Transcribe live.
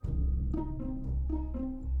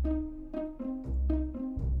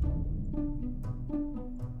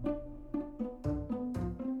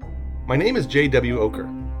My name is J.W. Oker.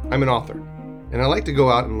 I'm an author, and I like to go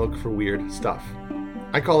out and look for weird stuff.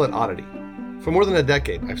 I call it oddity. For more than a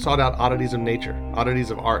decade, I've sought out oddities of nature,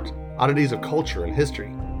 oddities of art, oddities of culture and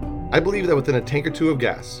history. I believe that within a tank or two of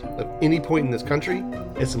gas, at any point in this country,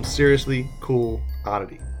 is some seriously cool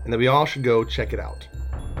oddity, and that we all should go check it out.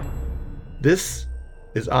 This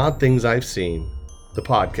is Odd Things I've Seen, the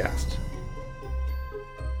podcast.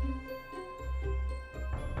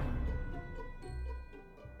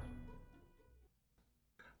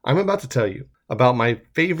 I'm about to tell you about my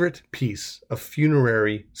favorite piece of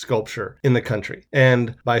funerary sculpture in the country.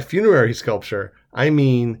 And by funerary sculpture, I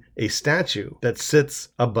mean a statue that sits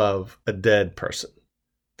above a dead person.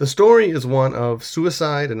 The story is one of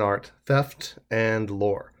suicide in art, theft, and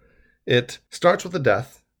lore. It starts with a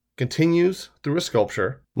death, continues through a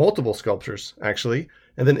sculpture, multiple sculptures actually,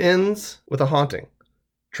 and then ends with a haunting.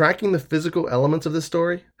 Tracking the physical elements of this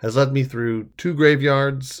story has led me through 2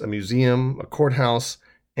 graveyards, a museum, a courthouse,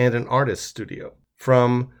 and an artist's studio.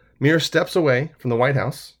 From mere steps away from the White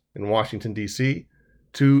House in Washington, D.C.,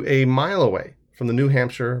 to a mile away from the New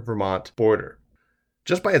Hampshire-Vermont border.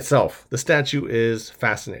 Just by itself, the statue is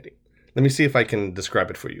fascinating. Let me see if I can describe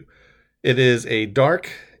it for you. It is a dark,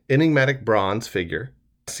 enigmatic bronze figure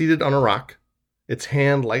seated on a rock, its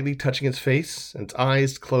hand lightly touching its face, and its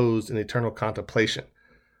eyes closed in eternal contemplation.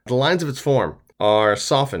 The lines of its form are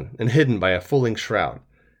softened and hidden by a full-length shroud.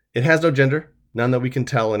 It has no gender, none that we can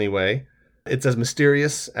tell anyway. It's as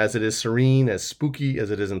mysterious as it is serene, as spooky as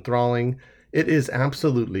it is enthralling. It is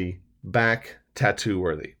absolutely back tattoo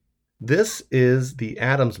worthy. This is the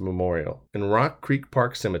Adams Memorial in Rock Creek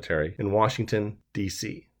Park Cemetery in Washington,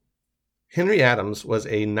 D.C. Henry Adams was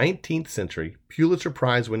a 19th century Pulitzer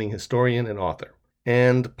Prize winning historian and author,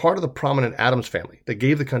 and part of the prominent Adams family that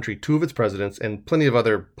gave the country 2 of its presidents and plenty of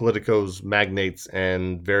other politicos, magnates,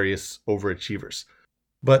 and various overachievers.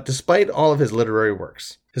 But despite all of his literary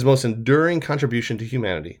works, his most enduring contribution to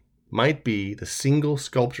humanity might be the single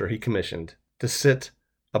sculpture he commissioned to sit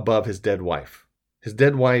above his dead wife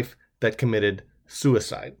that committed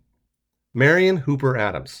suicide. Marion Hooper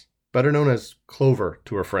Adams, better known as Clover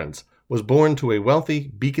to her friends, was born to a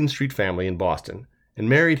wealthy Beacon Street family in Boston and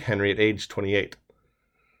married Henry at age 28.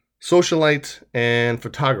 Socialite and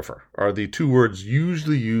photographer are the 2 words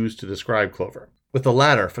usually used to describe Clover, with the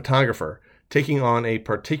latter, photographer, taking on a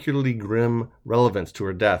particularly grim relevance to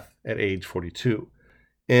her death at age 42.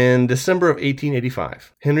 In December of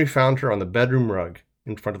 1885, Henry found her on the bedroom rug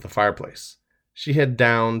in front of the fireplace. She had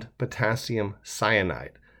downed potassium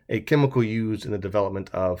cyanide, a chemical used in the development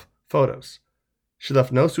of photos. She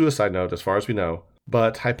left no suicide note as far as we know,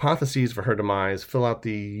 but hypotheses for her demise fill out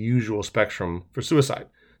the usual spectrum for suicide.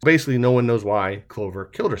 Basically, no one knows why Clover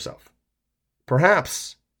killed herself.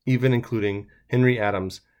 Perhaps even including Henry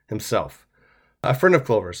Adams himself. A friend of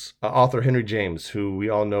Clover's, author Henry James, who we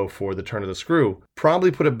all know for The Turn of the Screw, probably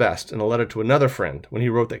put it best in a letter to another friend when he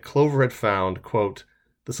wrote that Clover had found, quote,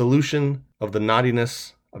 the solution of the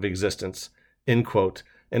naughtiness of existence, end quote.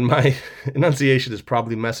 And my enunciation is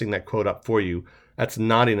probably messing that quote up for you. That's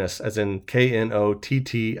naughtiness, as in Knottines,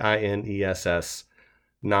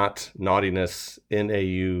 not naughtiness,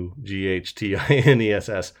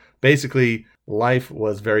 Naughtiness. Basically, life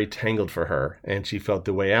was very tangled for her, and she felt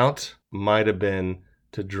the way out might have been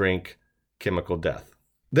to drink chemical death.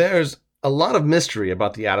 There's a lot of mystery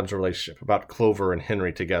about the Adams relationship, about Clover and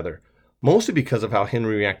Henry together, mostly because of how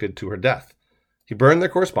Henry reacted to her death. He burned their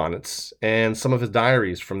correspondence and some of his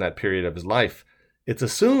diaries from that period of his life. It's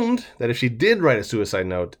assumed that if she did write a suicide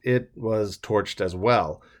note, it was torched as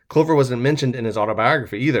well. Clover wasn't mentioned in his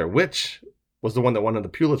autobiography either, which was the one that won the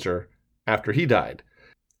Pulitzer after he died.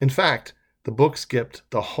 In fact, the book skipped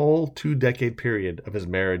the whole 2-decade period of his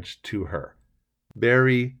marriage to her.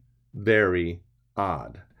 Very, very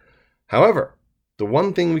odd. However, the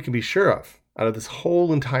one thing we can be sure of out of this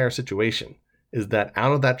whole entire situation is that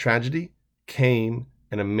out of that tragedy came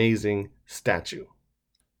an amazing statue.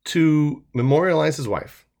 To memorialize his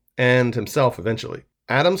wife, and himself eventually,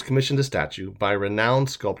 Adams commissioned a statue by renowned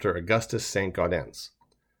sculptor Augustus St. Gaudens.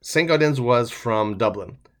 St. Gaudens was from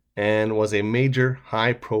Dublin, and was a major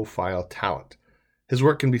high-profile talent. His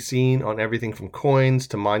work can be seen on everything from coins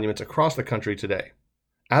to monuments across the country today.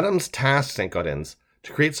 Adams tasked St. Gaudens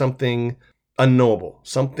to create something unknowable,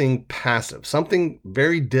 something passive, something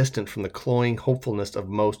very distant from the cloying hopefulness of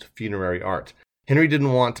most funerary art. Henry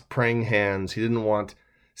didn't want praying hands. He didn't want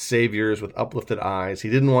saviors with uplifted eyes. He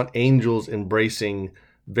didn't want angels embracing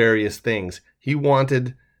various things. He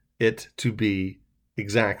wanted it to be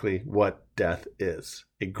exactly what death is,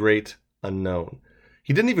 a great unknown.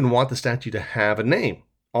 He didn't even want the statue to have a name,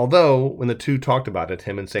 although when the two talked about it,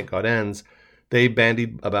 him and St. Gaudens, they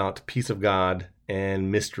bandied about peace of God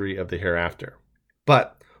and mystery of the hereafter.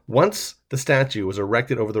 But once the statue was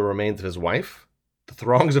erected over the remains of his wife, the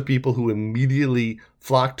throngs of people who immediately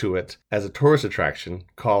flocked to it as a tourist attraction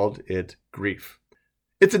called it Grief.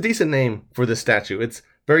 It's a decent name for this statue. It's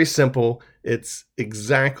very simple. It's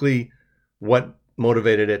exactly what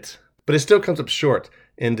motivated it, but it still comes up short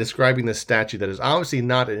in describing this statue that is obviously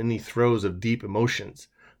not in any throes of deep emotions,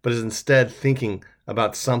 but is instead thinking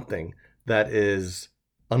about something that is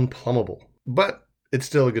unplumbable. But it's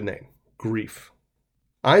still a good name, Grief.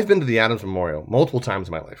 I've been to the Adams Memorial multiple times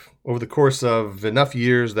in my life, over the course of enough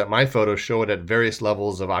years that my photos show it at various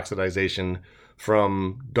levels of oxidization,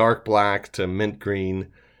 from dark black to mint green,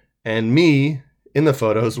 and me in the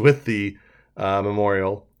photos with the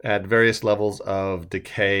memorial at various levels of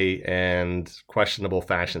decay and questionable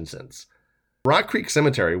fashion sense. Rock Creek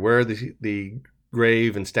Cemetery, where the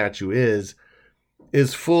grave and statue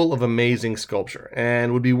is full of amazing sculpture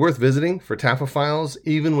and would be worth visiting for taphophiles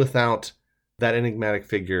even without that enigmatic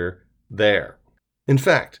figure there. In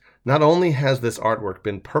fact, not only has this artwork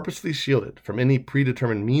been purposefully shielded from any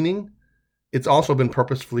predetermined meaning, it's also been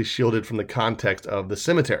purposefully shielded from the context of the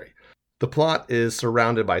cemetery. The plot is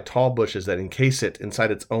surrounded by tall bushes that encase it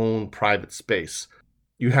inside its own private space.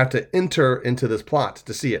 You have to enter into this plot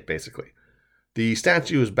to see it, basically. The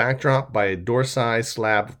statue is backdropped by a door-sized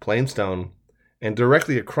slab of plain stone, and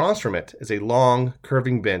directly across from it is a long,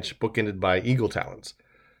 curving bench bookended by eagle talons.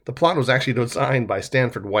 The plot was actually designed by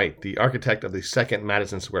Stanford White, the architect of the second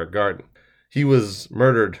Madison Square Garden. He was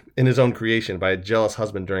murdered in his own creation by a jealous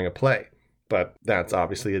husband during a play, but that's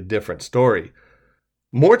obviously a different story.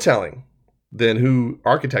 More telling than who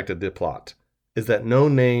architected the plot is that no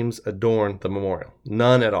names adorn the memorial.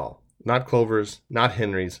 None at all. Not Clover's, not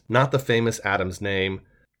Henry's, not the famous Adams name.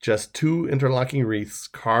 Just two interlocking wreaths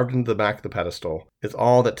carved into the back of the pedestal is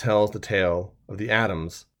all that tells the tale of the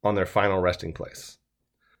Adams on their final resting place.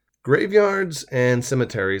 Graveyards and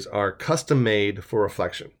cemeteries are custom made for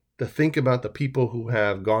reflection, to think about the people who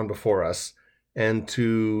have gone before us and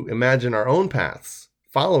to imagine our own paths,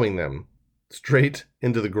 following them straight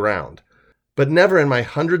into the ground. But never in my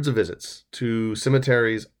hundreds of visits to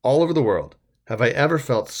cemeteries all over the world have I ever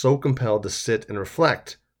felt so compelled to sit and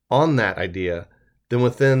reflect on that idea than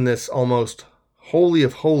within this almost holy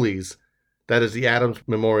of holies that is the Adams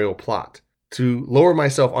Memorial plot. To lower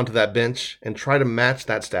myself onto that bench and try to match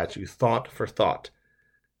that statue thought for thought.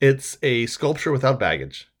 It's a sculpture without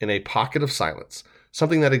baggage, in a pocket of silence,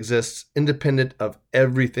 something that exists independent of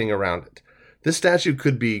everything around it. This statue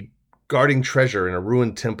could be guarding treasure in a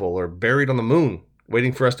ruined temple, or buried on the moon,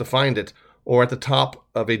 waiting for us to find it, or at the top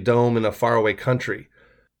of a dome in a faraway country.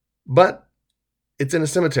 But it's in a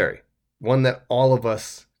cemetery, one that all of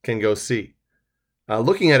us can go see.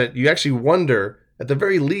 Looking at it, you actually wonder, at the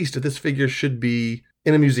very least, if this figure should be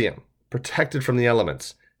in a museum, protected from the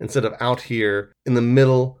elements, instead of out here in the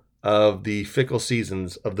middle of the fickle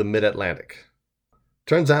seasons of the mid-Atlantic.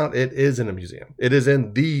 Turns out it is in a museum. It is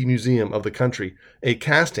in the museum of the country. A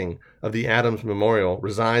casting of the Adams Memorial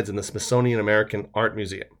resides in the Smithsonian American Art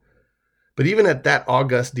Museum. But even at that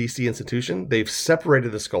august DC institution, they've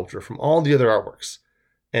separated the sculpture from all the other artworks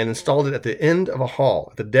and installed it at the end of a hall,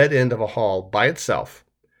 at the dead end of a hall by itself,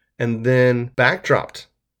 and then backdropped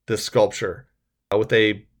this sculpture with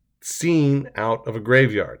a scene out of a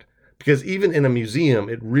graveyard. Because even in a museum,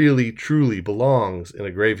 it really, truly belongs in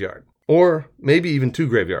a graveyard. Or maybe even two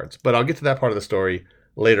graveyards, but I'll get to that part of the story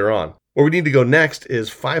later on. Where we need to go next is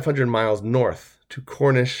 500 miles north to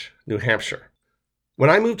Cornish, New Hampshire. When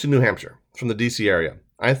I moved to New Hampshire from the DC area,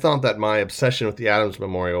 I thought that my obsession with the Adams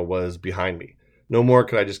Memorial was behind me. No more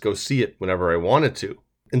could I just go see it whenever I wanted to.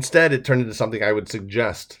 Instead, it turned into something I would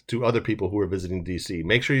suggest to other people who were visiting DC.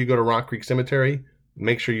 Make sure you go to Rock Creek Cemetery.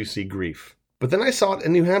 Make sure you see Grief. But then I saw it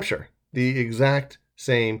in New Hampshire, the exact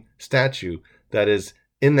same statue that is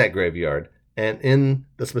in that graveyard and in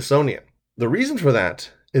the Smithsonian. The reason for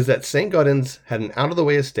that is that St. Gaudens had an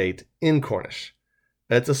out-of-the-way estate in Cornish.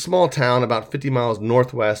 It's a small town about 50 miles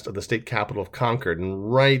northwest of the state capital of Concord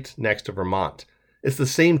and right next to Vermont. It's the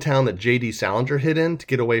same town that J.D. Salinger hid in to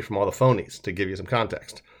get away from all the phonies, to give you some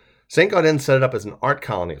context. St. Gaudens set it up as an art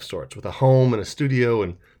colony of sorts, with a home and a studio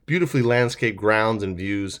and beautifully landscaped grounds and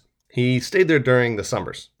views. He stayed there during the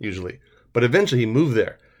summers, usually, but eventually he moved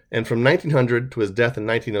there, and from 1900 to his death in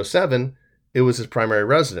 1907, it was his primary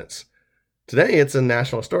residence. Today, it's a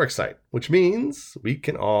National Historic Site, which means we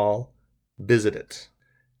can all visit it.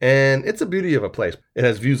 And it's a beauty of a place. It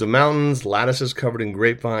has views of mountains, lattices covered in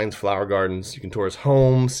grapevines, flower gardens. You can tour his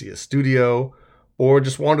home, see his studio, or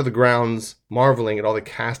just wander the grounds marveling at all the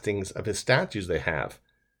castings of his statues they have,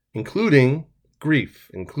 including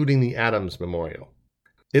the Adams Memorial.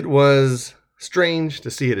 It was strange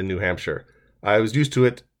to see it in New Hampshire. I was used to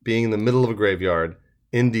it being in the middle of a graveyard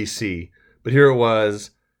in D.C., but here it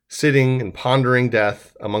was, sitting and pondering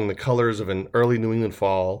death among the colors of an early New England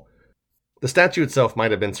fall. The statue itself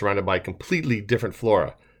might have been surrounded by completely different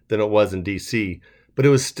flora than it was in D.C., but it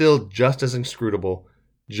was still just as inscrutable,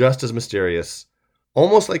 just as mysterious,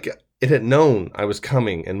 almost like it had known I was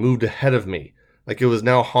coming and moved ahead of me, like it was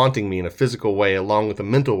now haunting me in a physical way along with the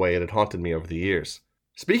mental way it had haunted me over the years.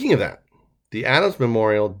 Speaking of that, the Adams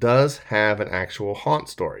Memorial does have an actual haunt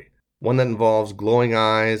story, one that involves glowing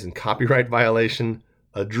eyes and copyright violation,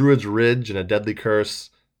 a Druid's Ridge and a deadly curse,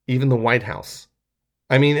 even the White House.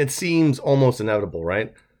 I mean, it seems almost inevitable,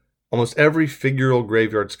 right? Almost every figural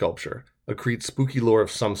graveyard sculpture accretes spooky lore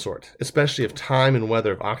of some sort, especially if time and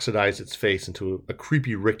weather have oxidized its face into a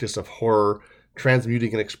creepy rictus of horror,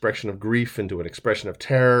 transmuting an expression of grief into an expression of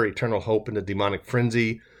terror, eternal hope into demonic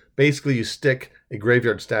frenzy. Basically, you stick a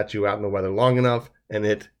graveyard statue out in the weather long enough, and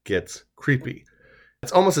it gets creepy.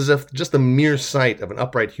 It's almost as if just the mere sight of an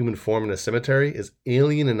upright human form in a cemetery is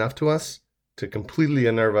alien enough to us to completely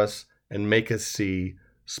unnerve us and make us see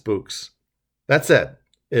spooks. That said,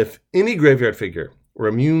 if any graveyard figure were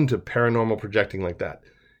immune to paranormal projecting like that,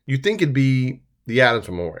 you'd think it'd be the Adams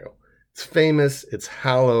Memorial. It's famous, it's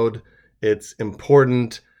hallowed, it's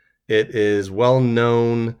important, it is well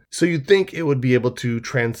known, so you'd think it would be able to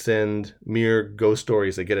transcend mere ghost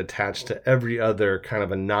stories that get attached to every other kind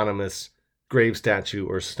of anonymous grave statue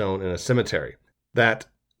or stone in a cemetery. That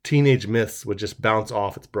teenage myths would just bounce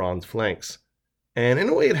off its bronze flanks. And in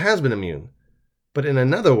a way it has been immune, but in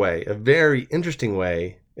another way, a very interesting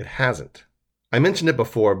way, it hasn't. I mentioned it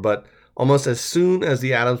before, but almost as soon as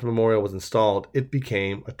the Adams Memorial was installed, it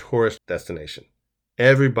became a tourist destination.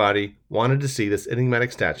 Everybody wanted to see this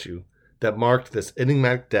enigmatic statue that marked this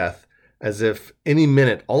enigmatic death, as if any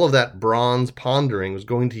minute all of that bronze pondering was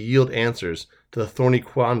going to yield answers to the thorny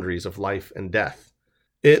quandaries of life and death.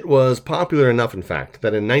 It was popular enough, in fact,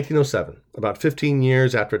 that in 1907, about 15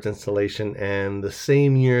 years after its installation and the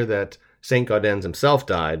same year that St. Gaudens himself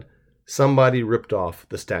died, somebody ripped off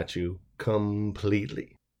the statue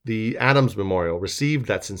completely. The Adams Memorial received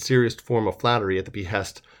that sincerest form of flattery at the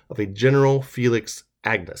behest of a General Felix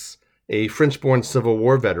Agnes, a French-born Civil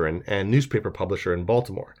War veteran and newspaper publisher in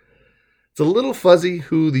Baltimore. It's a little fuzzy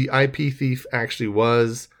who the IP thief actually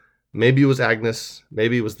was. Maybe it was Agnes,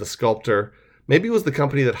 maybe it was the sculptor, maybe it was the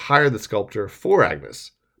company that hired the sculptor for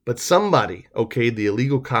Agnes, but somebody okayed the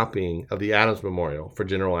illegal copying of the Adams Memorial for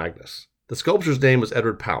General Agnes. The sculptor's name was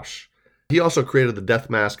Edward Pausch. He also created the death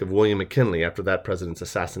mask of William McKinley after that president's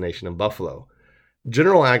assassination in Buffalo.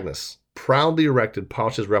 General Agnes proudly erected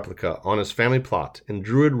Pausch's replica on his family plot in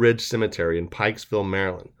Druid Ridge Cemetery in Pikesville,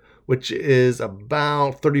 Maryland, which is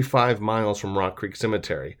about 35 miles from Rock Creek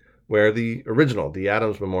Cemetery, where the original, the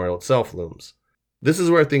Adams Memorial itself, looms. This is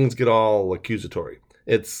where things get all accusatory.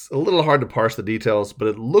 It's a little hard to parse the details, but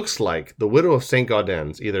it looks like the widow of St.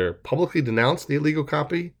 Gaudens either publicly denounced the illegal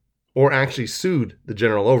copy or actually sued the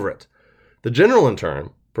general over it. The general, in turn,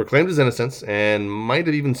 proclaimed his innocence and might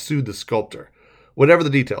have even sued the sculptor. Whatever the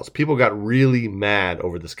details, people got really mad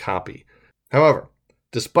over this copy. However,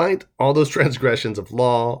 despite all those transgressions of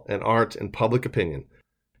law and art and public opinion,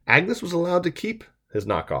 Agnes was allowed to keep his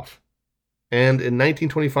knockoff. And in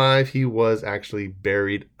 1925, he was actually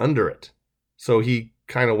buried under it. So he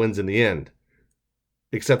kind of wins in the end.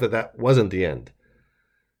 Except that wasn't the end.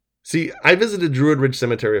 See, I visited Druid Ridge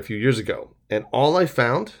Cemetery a few years ago, and all I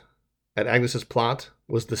found at Agnes's plot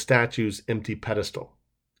was the statue's empty pedestal.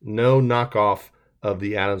 No knockoff of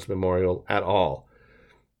the Adams Memorial at all.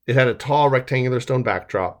 It had a tall rectangular stone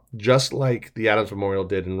backdrop, just like the Adams Memorial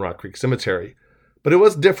did in Rock Creek Cemetery, but it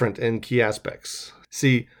was different in key aspects.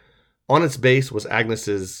 See, on its base was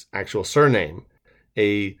Agnes's actual surname,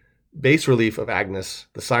 a bas relief of Agnes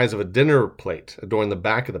the size of a dinner plate adorned the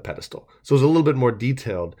back of the pedestal. So it was a little bit more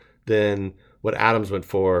detailed than what Adams went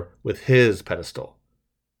for with his pedestal.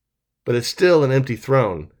 But it's still an empty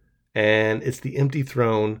throne, and it's the empty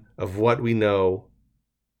throne of what we know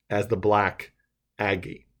as the Black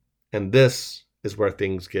Aggie. And this is where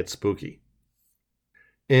things get spooky.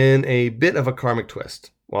 In a bit of a karmic twist,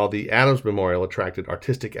 while the Adams Memorial attracted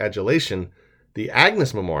artistic adulation, the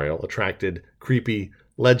Agnes Memorial attracted creepy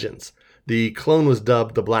legends. The clone was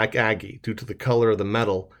dubbed the Black Aggie due to the color of the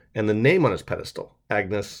metal and the name on its pedestal.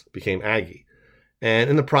 Agnes became Aggie. And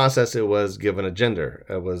in the process, it was given a gender.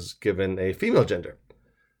 It was given a female gender.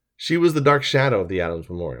 She was the dark shadow of the Adams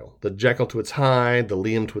Memorial, the Jekyll to its Hyde, the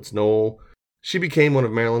Liam to its Noel. She became one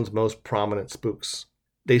of Maryland's most prominent spooks.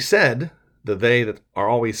 They said, they that are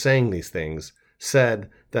always saying these things, said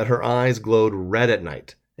that her eyes glowed red at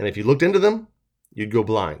night, and if you looked into them, you'd go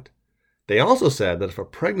blind. They also said that if a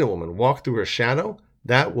pregnant woman walked through her shadow,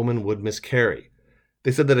 that woman would miscarry.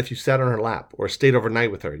 They said that if you sat on her lap or stayed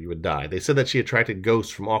overnight with her, you would die. They said that she attracted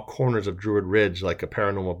ghosts from all corners of Druid Ridge like a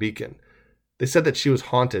paranormal beacon. They said that she was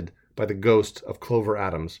haunted by the ghost of Clover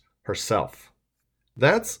Adams herself.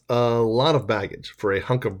 That's a lot of baggage for a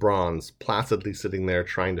hunk of bronze placidly sitting there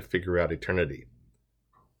trying to figure out eternity.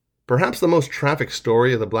 Perhaps the most traffic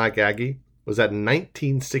story of the Black Aggie was that in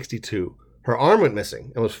 1962, her arm went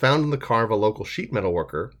missing and was found in the car of a local sheet metal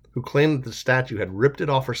worker who claimed that the statue had ripped it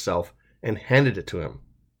off herself and handed it to him.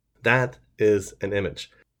 That is an image.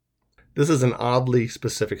 This is an oddly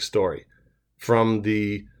specific story, from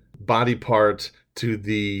the body part to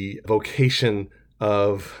the vocation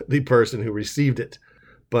of the person who received it.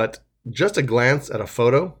 But just a glance at a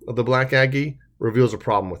photo of the Black Aggie reveals a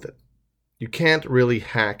problem with it. You can't really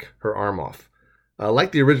hack her arm off.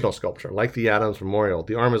 Like the original sculpture, like the Adams Memorial,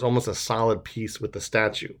 the arm is almost a solid piece with the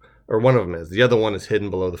statue, or one of them is. The other one is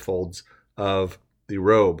hidden below the folds of the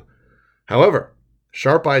robe. However,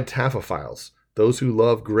 sharp-eyed taphophiles, those who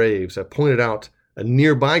love graves, have pointed out a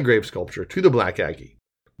nearby grave sculpture to the Black Aggie,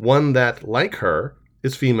 one that, like her,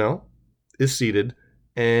 is female, is seated,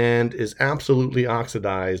 and is absolutely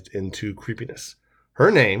oxidized into creepiness.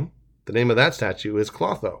 Her name, the name of that statue, is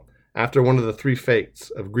Clotho, after one of the three fates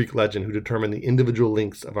of Greek legend who determine the individual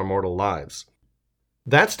links of our mortal lives.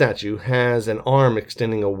 That statue has an arm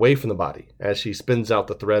extending away from the body as she spins out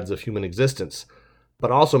the threads of human existence, but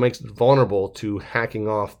also makes it vulnerable to hacking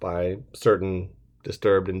off by certain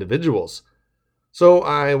disturbed individuals. So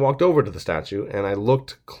I walked over to the statue and I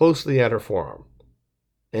looked closely at her forearm.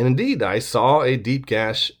 And indeed, I saw a deep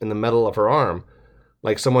gash in the metal of her arm,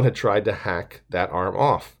 like someone had tried to hack that arm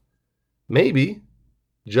off. Maybe,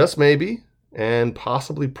 just maybe, and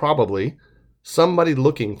possibly probably, somebody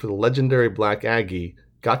looking for the legendary Black Aggie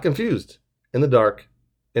got confused in the dark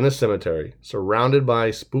in a cemetery surrounded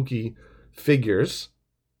by spooky figures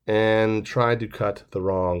and tried to cut the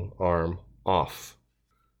wrong arm off.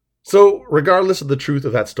 So, regardless of the truth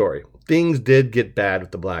of that story, things did get bad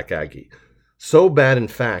with the Black Aggie. So bad, in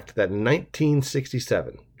fact, that in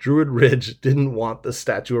 1967, Druid Ridge didn't want the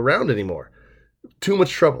statue around anymore. Too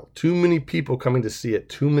much trouble, too many people coming to see it,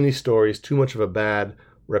 too many stories, too much of a bad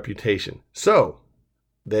reputation. So,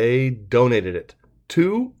 they donated it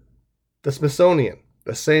to the Smithsonian,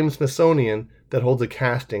 the same Smithsonian that holds a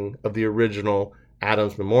casting of the original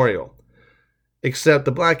Adams Memorial. Except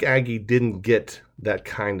the Black Aggie didn't get that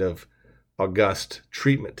kind of august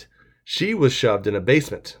treatment. She was shoved in a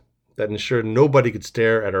basement that ensured nobody could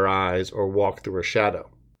stare at her eyes or walk through her shadow.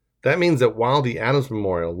 That means that while the Adams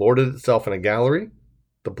Memorial lorded itself in a gallery,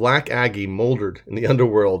 the Black Aggie moldered in the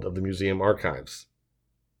underworld of the museum archives.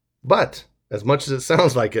 But, as much as it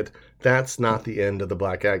sounds like it, that's not the end of the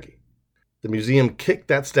Black Aggie. The museum kicked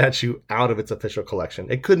that statue out of its official collection.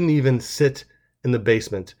 It couldn't even sit in the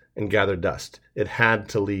basement and gather dust. It had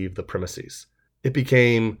to leave the premises. It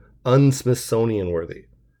became un-Smithsonian worthy.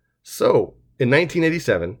 So, in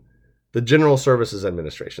 1987, the General Services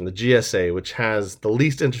Administration, the GSA, which has the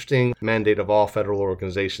least interesting mandate of all federal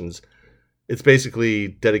organizations, it's basically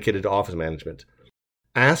dedicated to office management,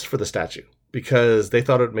 asked for the statue because they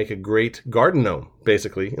thought it would make a great garden gnome,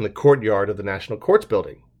 basically, in the courtyard of the National Courts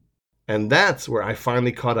building. And that's where I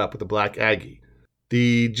finally caught up with the Black Aggie.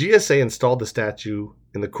 The GSA installed the statue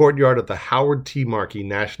in the courtyard of the Howard T. Markey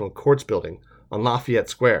National Courts building on Lafayette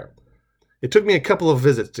Square. It took me a couple of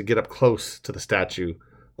visits to get up close to the statue.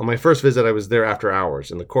 On my first visit, I was there after hours,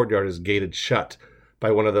 and the courtyard is gated shut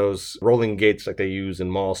by one of those rolling gates like they use in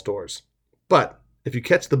mall stores. But if you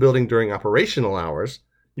catch the building during operational hours,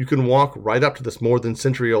 you can walk right up to this more than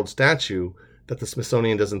century-old statue that the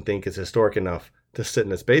Smithsonian doesn't think is historic enough to sit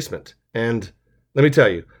in its basement. And let me tell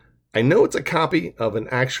you, I know it's a copy of an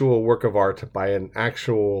actual work of art by an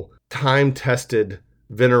actual time-tested,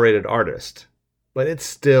 venerated artist, but it's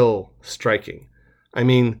still striking. I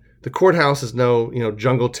mean, the courthouse is no,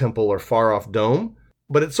 jungle temple or far-off dome,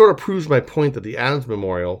 but it sort of proves my point that the Adams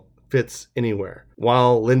Memorial fits anywhere,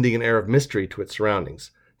 while lending an air of mystery to its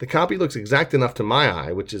surroundings. The copy looks exact enough to my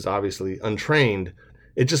eye, which is obviously untrained.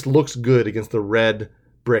 It just looks good against the red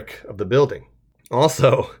brick of the building.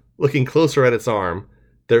 Also, looking closer at its arm,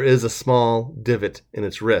 there is a small divot in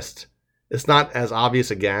its wrist. It's not as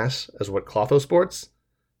obvious a gash as what Clotho sports,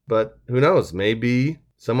 but who knows, maybe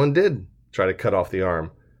someone did try to cut off the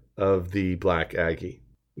arm of the Black Aggie.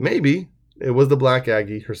 Maybe it was the Black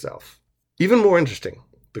Aggie herself. Even more interesting,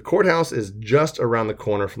 The courthouse is just around the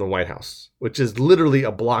corner from the White House, which is literally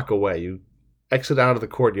a block away. You exit out of the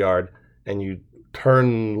courtyard and you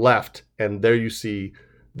turn left, and there you see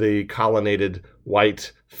the colonnaded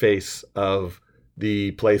white face of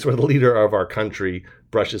the place where the leader of our country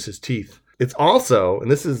brushes his teeth. It's also, and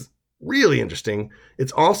this is really interesting,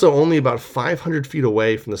 it's also only about 500 feet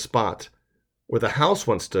away from the spot where the house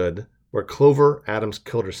once stood, where Clover Adams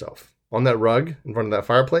killed herself. On that rug in front of that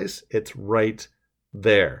fireplace, it's right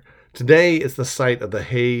there. Today, it's the site of the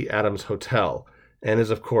Hay Adams Hotel and is,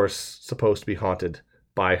 of course, supposed to be haunted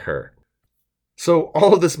by her. So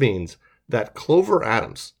all of this means that Clover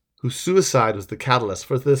Adams, whose suicide was the catalyst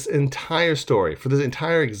for this entire story, for the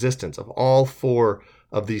entire existence of all four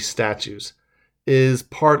of these statues, is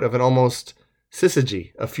part of an almost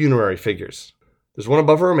syzygy of funerary figures. There's one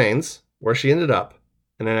above her remains, where she ended up,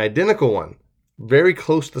 and an identical one very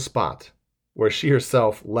close to the spot where she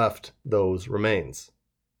herself left those remains.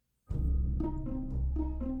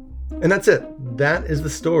 And that's it. That is the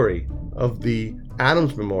story of the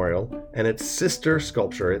Adams Memorial and its sister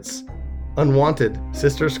sculpture, its unwanted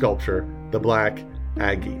sister sculpture, the Black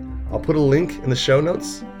Aggie. I'll put a link in the show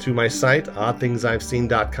notes to my site,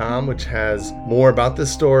 oddthingsi'veseen.com, which has more about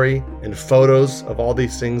this story and photos of all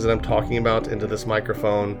these things that I'm talking about into this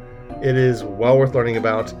microphone. It is well worth learning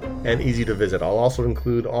about and easy to visit. I'll also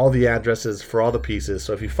include all the addresses for all the pieces.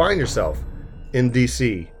 So if you find yourself in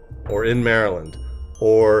DC or in Maryland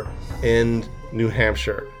or in New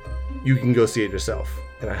Hampshire, you can go see it yourself.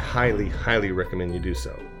 And I highly, highly recommend you do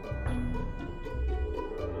so.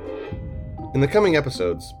 In the coming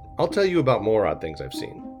episodes, I'll tell you about more odd things I've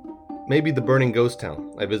seen. Maybe the burning ghost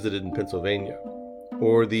town I visited in Pennsylvania,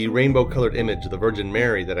 or the rainbow-colored image of the Virgin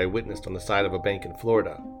Mary that I witnessed on the side of a bank in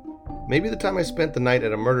Florida. Maybe the time I spent the night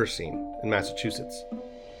at a murder scene in Massachusetts.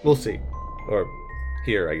 We'll see. Or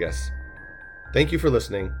here, I guess. Thank you for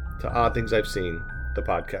listening to Odd Things I've Seen, the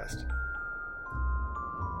podcast.